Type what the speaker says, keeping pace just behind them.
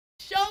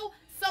Show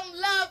some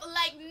love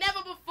like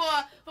never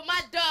before for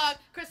my dog,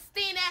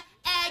 Christina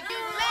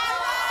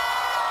Aguilera.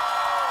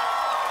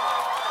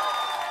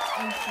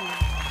 Thank you.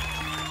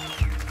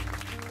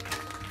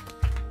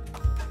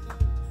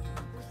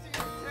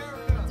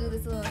 I'll do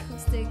this little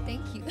acoustic.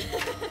 Thank you.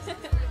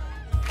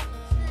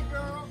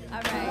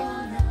 All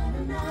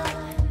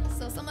right.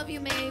 So some of you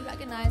may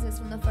recognize this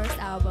from the first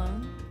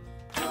album,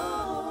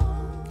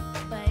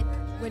 but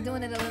we're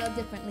doing it a little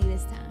differently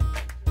this time.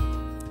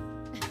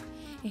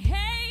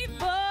 Hey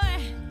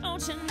boy,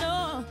 don't you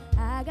know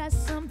I got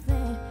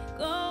something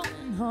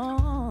going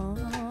on?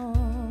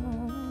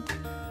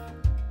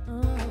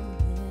 Oh,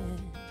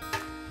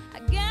 yeah. I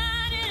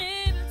got an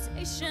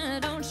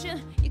invitation, don't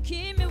you? You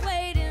keep me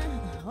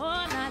waiting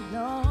all night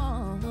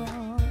long.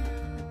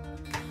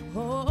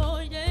 Oh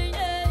yeah,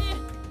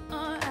 yeah,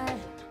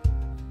 alright.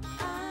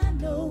 I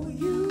know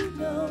you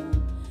know,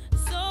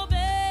 so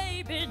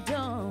baby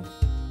don't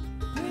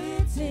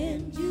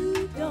pretend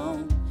you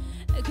don't.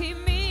 Keep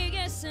me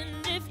guessing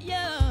if you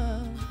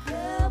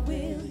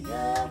will, you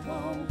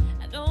won't.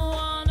 I don't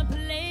wanna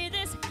play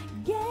this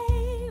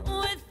game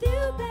with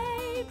you,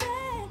 baby.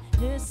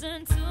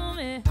 Listen to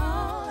me.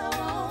 All I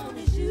want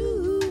is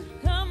you.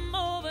 Come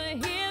over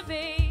here,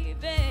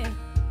 baby.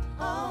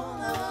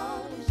 All I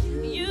want is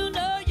you. You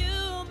know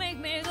you make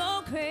me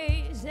go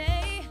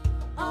crazy.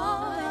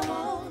 All I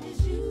want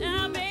is you.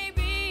 Now,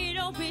 baby,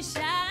 don't be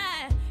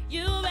shy.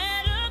 You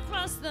better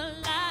cross the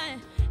line,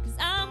 'cause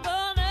I'm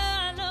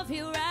gonna love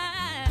you right.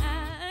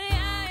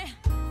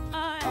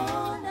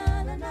 Oh,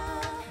 na, na, na.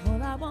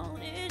 All I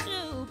want is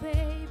you,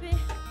 baby,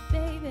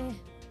 baby.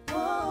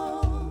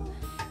 Oh,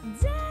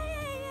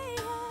 yeah.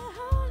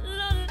 Oh,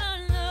 la, la,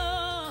 la.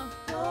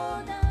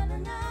 Oh, na, na,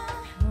 na.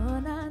 Oh,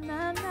 na, na,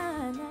 na,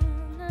 na,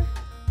 na.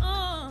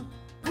 Oh,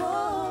 oh,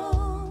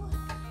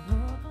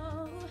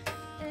 oh,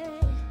 hey.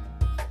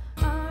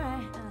 All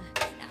right.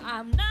 Now,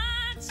 I'm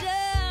not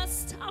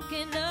just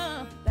talking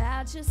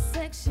about your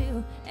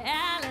sexuality.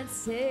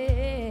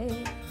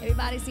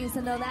 Everybody seems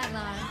to know that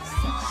line.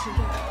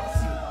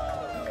 Sexuality.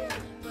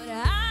 But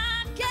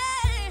I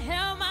can't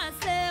help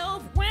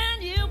myself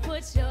when you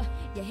put your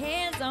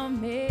hands on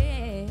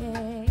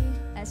me.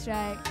 That's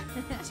right.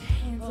 Put your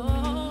hands on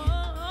me.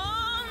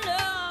 Oh, no.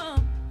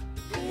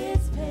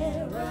 It's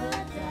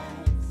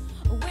paradise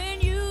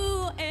when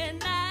you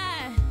and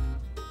I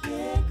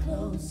get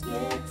close,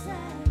 get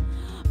tight.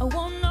 I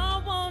wanna.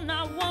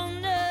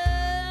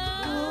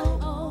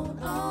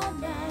 All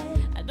night.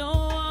 I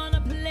don't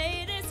wanna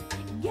play this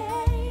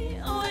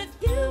game with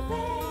you,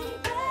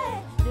 baby.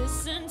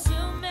 Listen to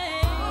me.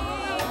 All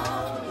I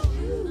want is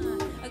you.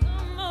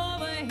 Come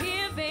over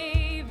here,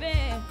 baby.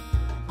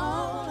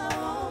 All I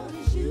want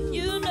is you.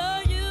 You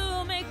know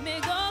you make me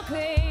go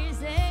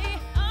crazy.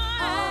 All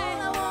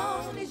I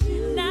want is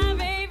you. Now,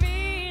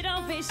 baby,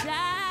 don't be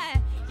shy.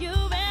 You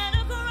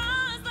better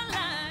cross the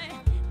line.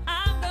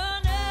 I'm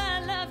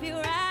gonna love you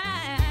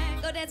right.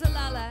 Go dance with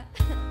Lala.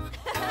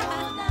 Oh,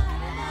 na,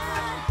 na, na.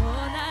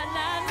 Oh, na,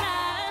 na, na.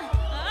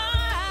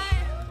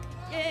 Alright.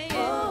 Yeah,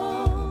 yeah.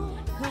 Oh.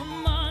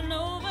 Come on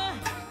over,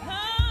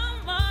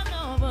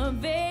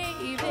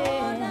 baby.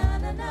 Oh, na,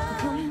 na, na.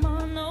 Come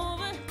on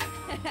over.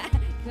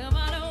 Come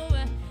on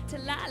over to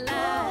Lala.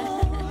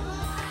 Oh.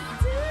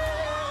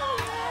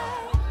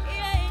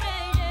 Yeah.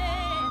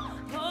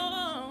 Oh.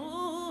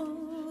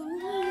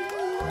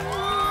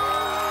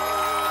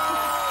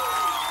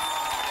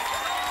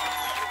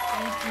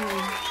 Thank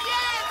you.